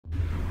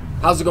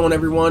How's it going,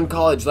 everyone?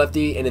 College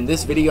Lefty, and in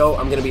this video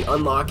I'm going to be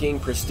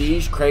unlocking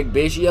Prestige Craig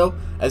Biggio,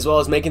 as well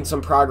as making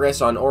some progress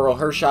on Oral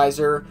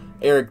Hershiser,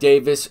 Eric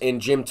Davis, and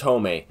Jim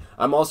Thome.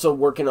 I'm also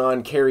working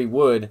on Kerry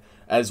Wood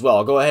as well.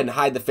 I'll go ahead and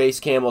hide the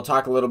face cam. We'll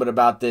talk a little bit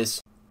about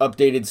this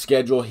updated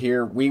schedule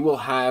here. We will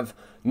have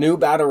new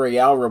Battle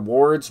Royale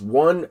rewards,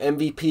 one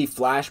MVP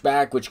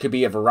flashback, which could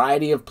be a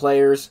variety of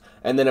players,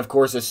 and then of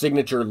course a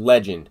signature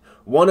legend.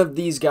 One of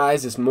these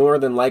guys is more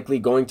than likely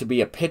going to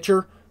be a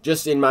pitcher.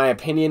 Just in my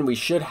opinion, we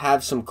should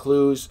have some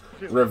clues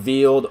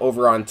revealed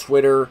over on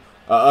Twitter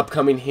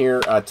upcoming here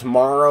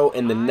tomorrow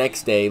and the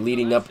next day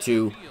leading up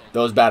to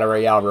those Battle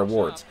Royale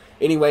rewards.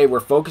 Anyway,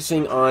 we're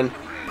focusing on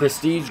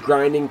Prestige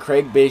grinding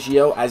Craig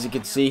Biggio. As you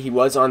can see, he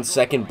was on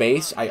second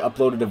base. I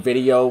uploaded a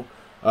video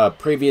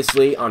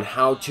previously on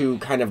how to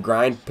kind of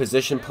grind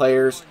position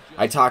players.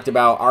 I talked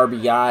about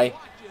RBI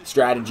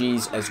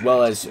strategies as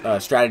well as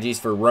strategies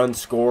for runs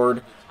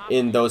scored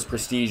in those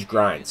prestige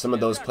grinds. Some of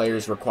those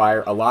players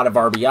require a lot of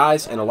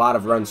RBIs and a lot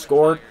of runs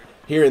scored.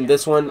 Here in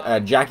this one,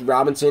 Jackie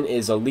Robinson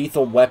is a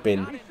lethal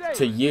weapon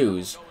to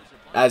use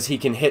as he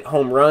can hit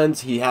home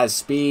runs, he has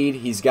speed,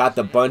 he's got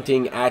the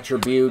bunting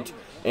attribute,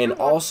 and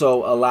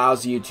also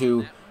allows you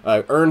to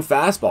earn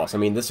fastballs. I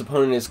mean, this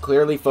opponent is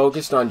clearly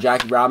focused on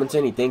Jackie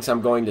Robinson. He thinks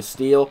I'm going to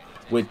steal.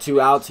 With 2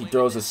 outs, he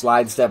throws a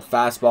slide step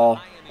fastball,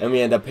 and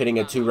we end up hitting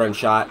a 2-run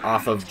shot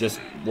off of just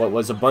what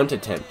was a bunt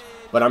attempt.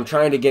 But I'm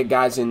trying to get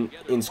guys in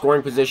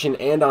scoring position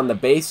and on the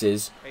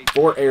bases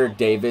for Eric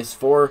Davis,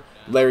 for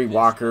Larry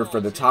Walker, for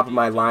the top of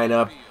my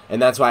lineup.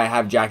 And that's why I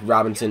have Jackie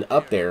Robinson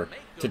up there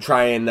to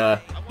try and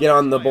get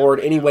on the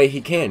board any way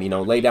he can. You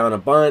know, lay down a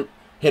bunt,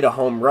 hit a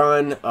home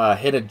run,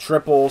 hit a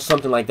triple,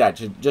 something like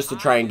that. Just to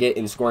try and get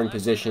in scoring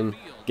position,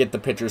 get the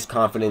pitcher's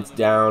confidence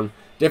down.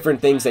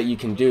 Different things that you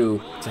can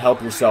do to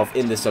help yourself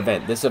in this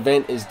event. This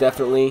event is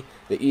definitely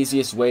the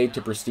easiest way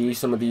to prestige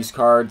some of these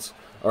cards,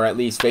 or at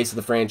least face of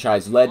the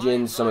franchise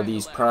legends, some of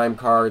these prime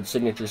cards,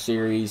 signature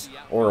series,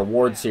 or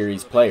award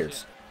series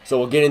players. So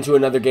we'll get into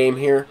another game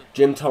here.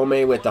 Jim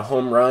Thome with the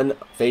home run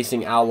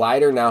facing Al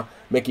Leiter. Now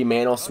Mickey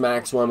Mantle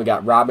smacks one. We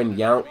got Robin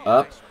Yount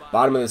up,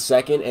 bottom of the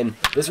second, and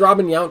this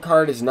Robin Yount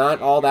card is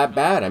not all that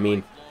bad. I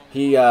mean,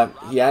 he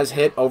has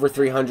hit over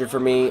 300 for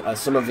me.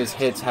 Some of his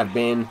hits have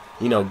been,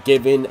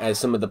 given as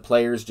some of the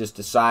players just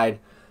decide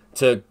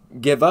to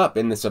give up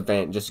in this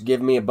event. Just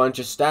give me a bunch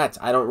of stats.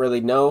 I don't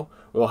really know.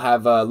 We'll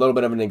have a little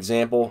bit of an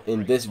example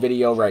in this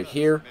video right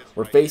here.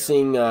 We're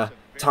facing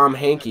Tom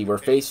Hankey. We're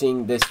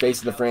facing this face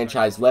of the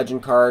franchise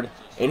legend card,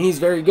 and he's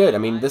very good. I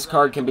mean, this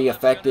card can be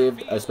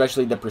effective,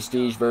 especially the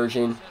prestige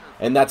version,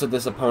 and that's what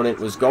this opponent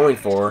was going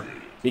for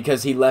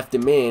because he left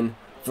him in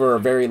for a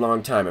very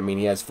long time. I mean,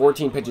 he has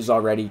 14 pitches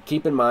already.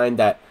 Keep in mind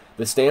that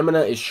the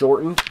stamina is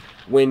shortened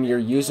when you're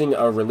using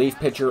a relief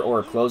pitcher or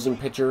a closing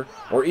pitcher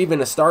or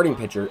even a starting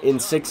pitcher in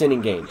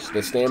 6-inning games.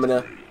 The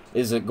stamina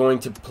is going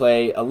to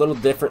play a little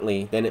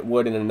differently than it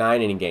would in a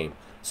 9-inning game.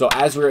 So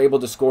as we're able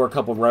to score a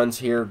couple runs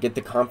here, get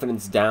the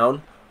confidence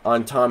down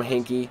on Tom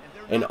Hankey,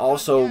 and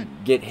also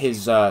get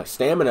his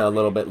stamina a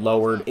little bit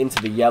lowered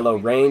into the yellow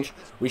range,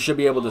 we should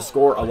be able to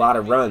score a lot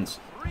of runs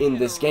in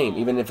this game,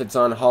 even if it's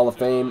on Hall of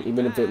Fame,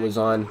 even if it was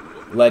on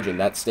Legend.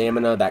 That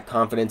stamina, that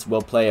confidence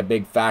will play a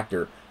big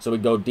factor. So we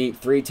go deep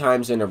 3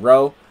 times in a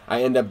row.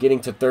 I end up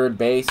getting to third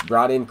base,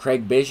 brought in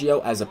Craig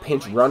Biggio as a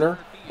pinch runner,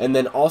 and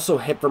then also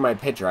hit for my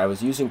pitcher. I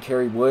was using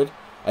Kerry Wood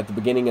at the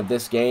beginning of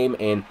this game,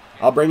 and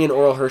I'll bring in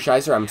Oral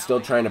Hershiser. I'm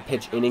still trying to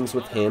pitch innings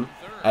with him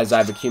as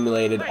I've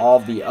accumulated all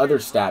of the other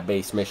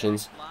stat-based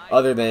missions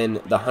other than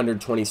the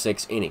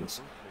 126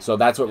 innings. So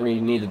that's what we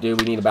need to do.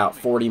 We need about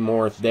 40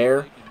 more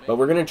there. But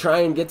we're going to try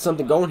and get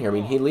something going here. I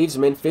mean, he leaves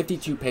him in.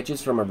 52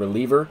 pitches from a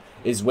reliever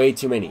is way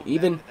too many.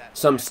 Even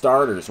some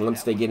starters,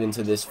 once they get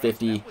into this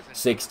 50,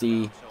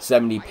 60,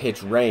 70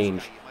 pitch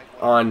range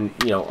on,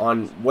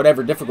 on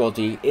whatever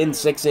difficulty in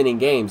 6-inning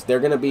games, they're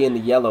going to be in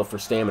the yellow for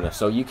stamina.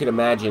 So you could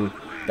imagine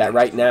that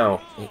right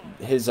now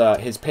his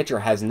pitcher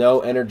has no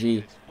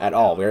energy at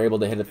all. We were able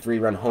to hit a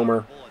 3-run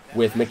homer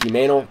with Mickey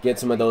Mantle, get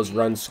some of those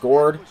runs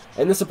scored.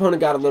 And this opponent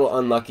got a little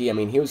unlucky. I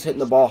mean, he was hitting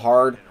the ball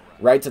hard,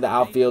 right to the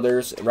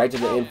outfielders, right to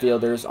the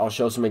infielders. I'll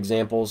show some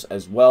examples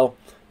as well.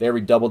 There we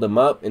doubled him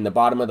up in the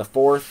bottom of the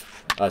 4th.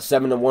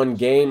 7-1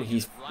 game.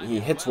 He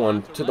hits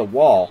one to the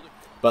wall,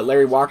 but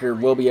Larry Walker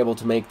will be able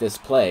to make this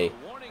play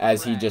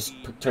as he just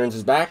turns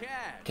his back,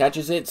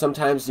 catches it.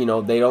 Sometimes, they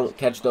don't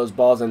catch those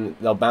balls and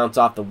they'll bounce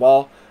off the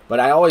wall, but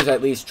I always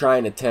at least try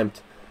and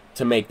attempt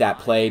to make that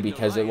play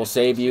because it will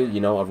save you,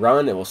 a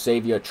run. It will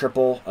save you a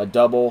triple, a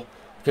double.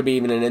 Could be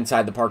even an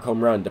inside the park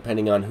home run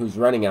depending on who's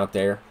running out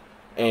there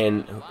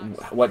and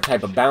what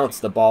type of bounce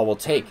the ball will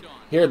take.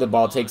 Here the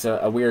ball takes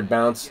a weird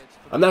bounce.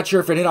 I'm not sure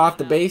if it hit off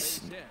the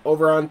base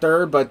over on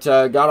third, but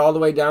got all the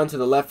way down to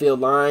the left field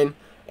line,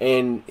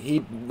 and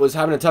he was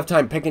having a tough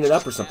time picking it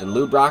up or something.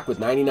 Lou Brock with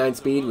 99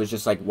 speed was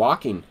just like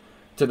walking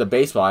to the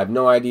baseball. I have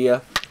no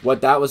idea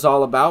what that was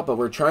all about, but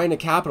we're trying to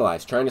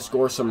capitalize, trying to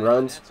score some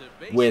runs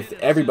with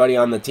everybody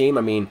on the team.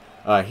 I mean,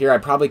 here I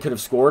probably could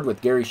have scored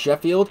with Gary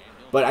Sheffield,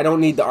 but I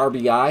don't need the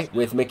RBI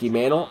with Mickey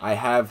Mantle. I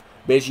have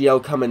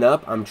Biggio coming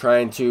up, I'm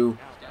trying to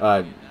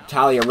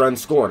tally a run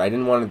scored. I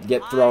didn't want to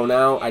get thrown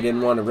out. I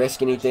didn't want to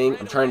risk anything.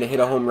 I'm trying to hit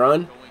a home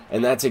run,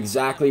 and that's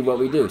exactly what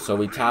we do. So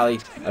we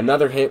tally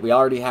another hit. We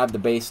already have the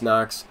base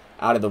knocks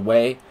out of the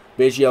way.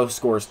 Biggio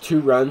scores 2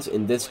 runs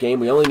in this game.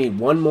 We only need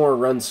 1 more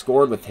run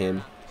scored with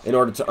him in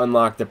order to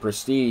unlock the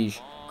prestige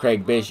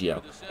Craig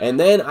Biggio. And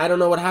then, I don't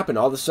know what happened.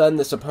 All of a sudden,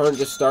 this opponent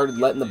just started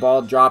letting the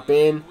ball drop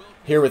in.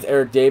 Here with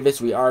Eric Davis,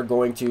 we are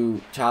going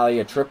to tally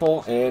a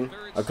triple and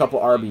a couple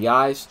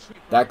RBIs.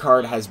 That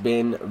card has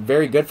been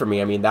very good for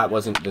me. I mean, that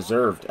wasn't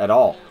deserved at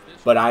all.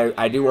 But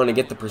I do want to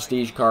get the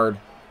prestige card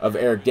of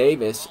Eric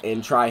Davis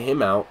and try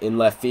him out in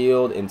left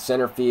field, in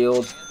center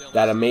field.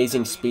 That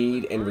amazing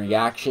speed and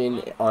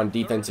reaction on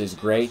defense is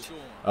great.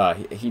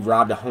 He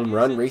robbed a home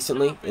run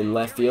recently in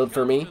left field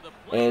for me.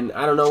 And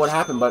I don't know what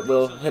happened, but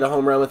we'll hit a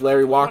home run with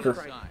Larry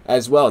Walker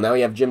as well. Now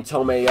we have Jim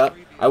Thome up.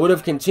 I would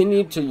have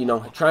continued to, you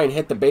know, try and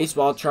hit the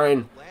baseball, try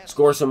and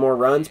score some more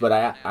runs, but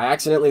I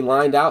accidentally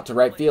lined out to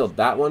right field.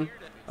 That one,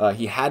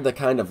 he had to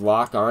kind of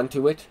lock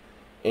onto it,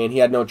 and he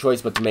had no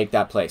choice but to make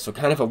that play. So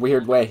kind of a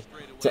weird way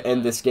to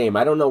end this game.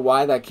 I don't know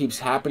why that keeps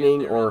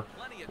happening or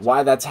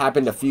why that's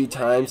happened a few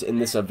times in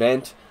this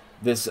event.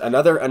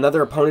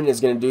 Another opponent is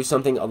going to do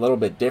something a little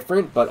bit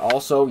different, but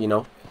also, you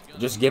know,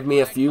 just give me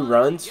a few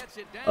runs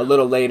a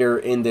little later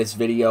in this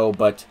video.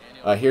 But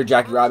here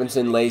Jackie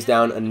Robinson lays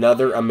down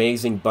another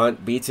amazing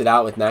bunt, beats it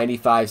out with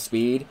 95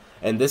 speed,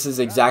 and this is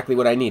exactly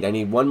what I need. I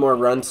need 1 more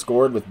run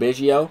scored with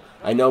Biggio.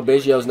 I know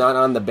Biggio's not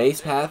on the base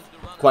path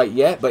quite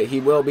yet, but he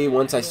will be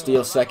once I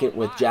steal second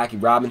with Jackie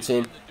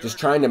Robinson, just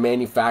trying to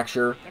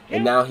manufacture,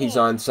 and now he's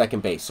on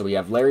second base. So we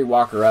have Larry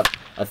Walker up,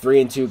 a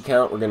 3-2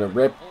 count. We're going to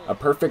rip a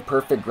perfect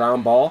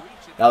ground ball.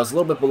 That was a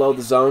little bit below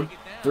the zone.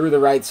 Through the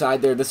right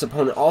side there. This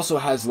opponent also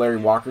has Larry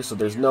Walker, so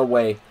there's no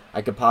way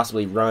I could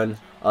possibly run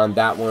on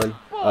that one.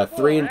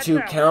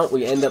 3-2 count.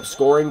 We end up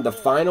scoring the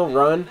final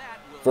run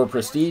for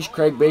prestige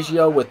Craig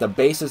Biggio with the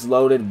bases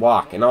loaded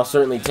walk, and I'll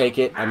certainly take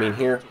it. I mean,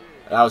 here,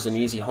 that was an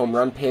easy home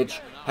run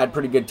pitch. Had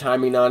pretty good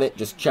timing on it.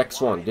 Just check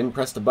swung. Didn't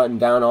press the button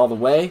down all the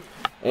way.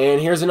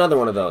 And here's another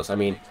one of those. I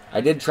mean, I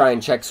did try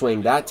and check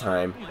swing that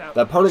time.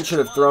 The opponent should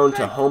have thrown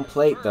to home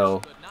plate,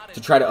 though,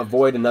 to try to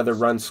avoid another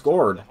run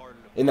scored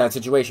in that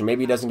situation.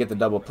 Maybe he doesn't get the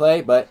double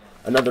play, but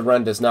another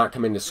run does not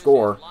come in to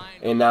score.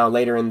 And now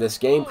later in this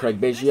game,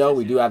 Craig Biggio,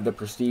 we do have the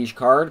prestige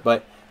card,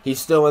 but he's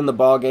still in the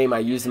ball game. I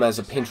used him as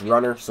a pinch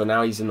runner, so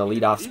now he's in the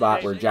leadoff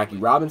spot where Jackie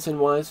Robinson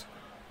was.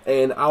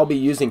 And I'll be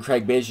using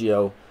Craig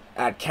Biggio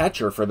at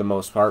catcher for the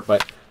most part,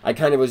 but I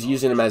kind of was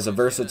using him as a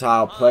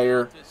versatile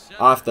player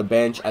off the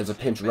bench as a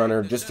pinch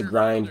runner just to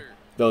grind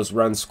those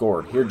runs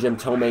scored. Here Jim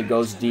Thome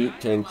goes deep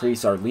to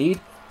increase our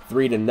lead,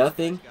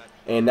 3-0.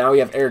 And now we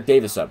have Eric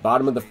Davis up.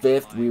 Bottom of the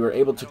 5th, we were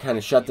able to kind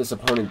of shut this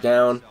opponent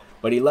down,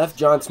 but he left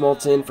John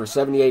Smoltz in for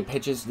 78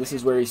 pitches. This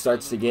is where he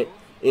starts to get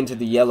into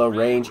the yellow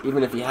range,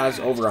 even if he has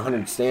over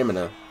 100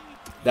 stamina.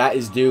 That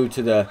is due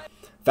to the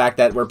fact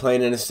that we're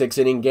playing in a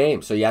 6-inning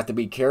game, so you have to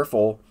be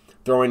careful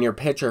throwing your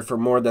pitcher for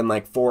more than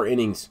like 4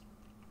 innings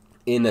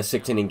in a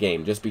 6-inning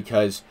game, just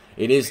because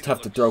it is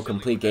tough to throw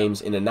complete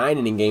games in a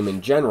 9-inning game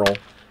in general,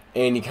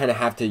 and you kind of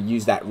have to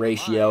use that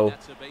ratio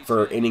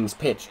for innings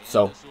pitched.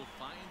 So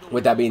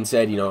with that being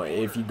said, you know,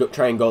 if you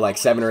try and go like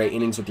 7 or 8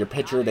 innings with your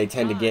pitcher, they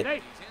tend to get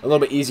a little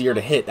bit easier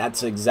to hit.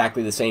 That's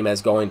exactly the same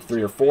as going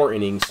 3 or 4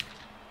 innings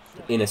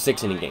in a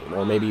 6-inning game,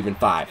 or maybe even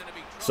 5.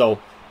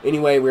 So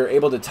anyway, we were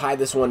able to tie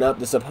this one up.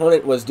 This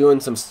opponent was doing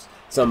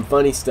some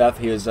funny stuff.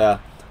 He was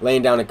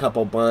laying down a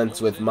couple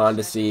bunts with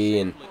Mondesi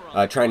and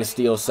trying to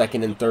steal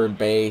second and third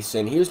base,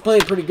 and he was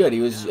playing pretty good. He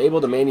was able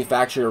to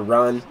manufacture a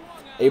run,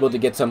 able to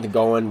get something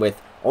going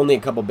with only a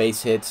couple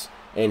base hits.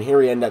 And here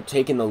we end up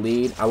taking the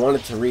lead. I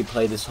wanted to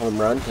replay this home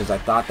run because I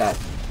thought that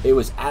it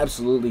was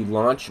absolutely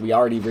launched. We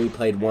already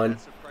replayed one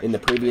in the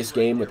previous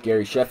game with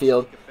Gary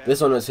Sheffield.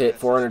 This one was hit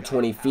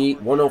 420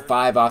 feet,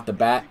 105 off the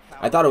bat.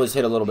 I thought it was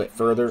hit a little bit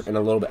further and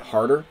a little bit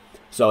harder,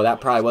 so that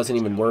probably wasn't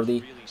even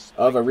worthy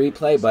of a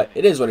replay, but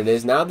it is what it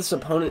is. Now this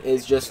opponent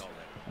is just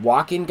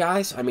walking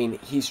guys. I mean,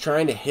 he's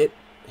trying to hit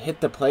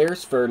the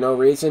players for no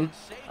reason.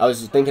 I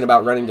was thinking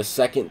about running to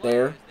second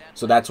there,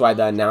 so that's why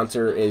the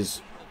announcer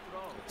is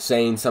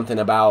saying something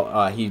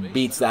about he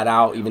beats that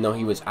out even though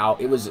he was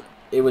out. It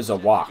was a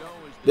walk.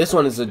 This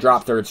one is a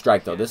drop third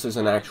strike though. This is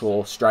an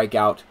actual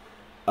strikeout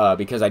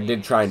because I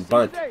did try and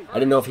bunt. I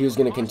didn't know if he was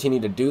going to continue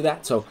to do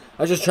that, so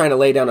I was just trying to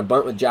lay down a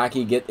bunt with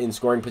Jackie, get in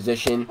scoring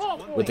position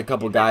with a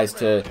couple guys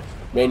to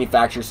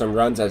manufacture some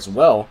runs as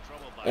well,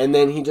 and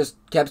then he just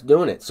kept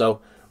doing it.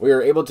 So we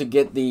were able to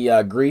get the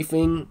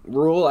griefing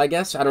rule, I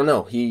guess. I don't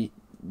know. He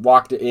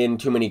walked in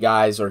too many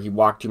guys, or he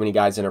walked too many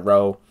guys in a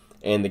row,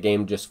 and the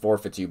game just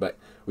forfeits you. But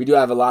we do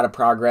have a lot of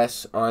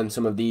progress on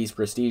some of these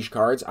prestige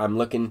cards. I'm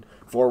looking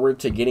forward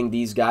to getting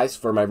these guys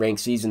for my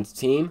ranked seasons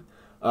team.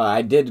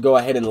 I did go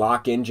ahead and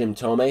lock in Jim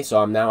Thome,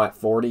 so I'm now at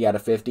 40 out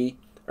of 50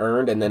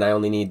 earned, and then I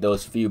only need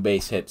those few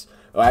base hits.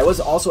 I was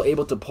also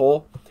able to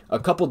pull a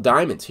couple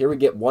diamonds. Here we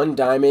get 1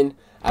 diamond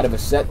out of a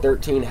set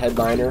 13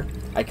 headliner.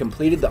 I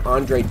completed the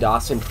Andre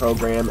Dawson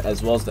program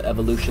as well as the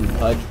Evolution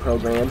Pudge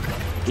program.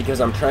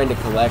 because I'm trying to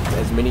collect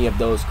as many of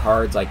those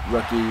cards, like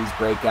rookies,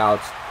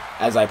 breakouts,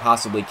 as I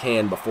possibly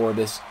can before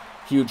this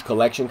huge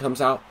collection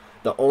comes out.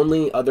 The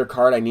only other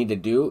card I need to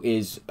do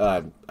is,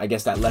 I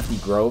guess, that Lefty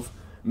Grove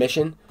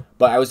mission.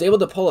 But I was able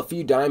to pull a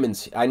few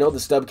diamonds. I know the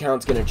stub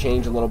count's going to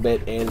change a little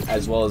bit, and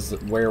as well as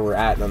where we're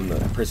at on the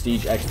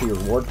Prestige XP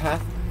reward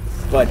path.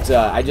 But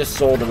I just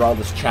sold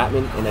Aroldis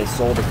Chapman, and I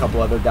sold a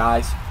couple other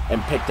guys,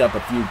 and picked up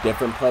a few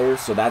different players,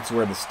 so that's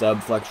where the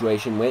stub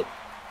fluctuation went.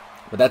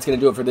 But that's going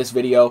to do it for this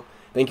video.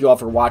 Thank you all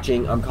for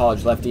watching. I'm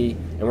College Lefty,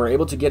 and we're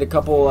able to get a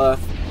couple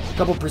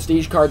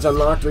Prestige cards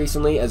unlocked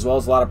recently, as well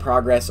as a lot of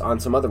progress on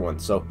some other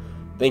ones. So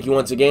thank you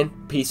once again.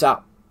 Peace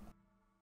out.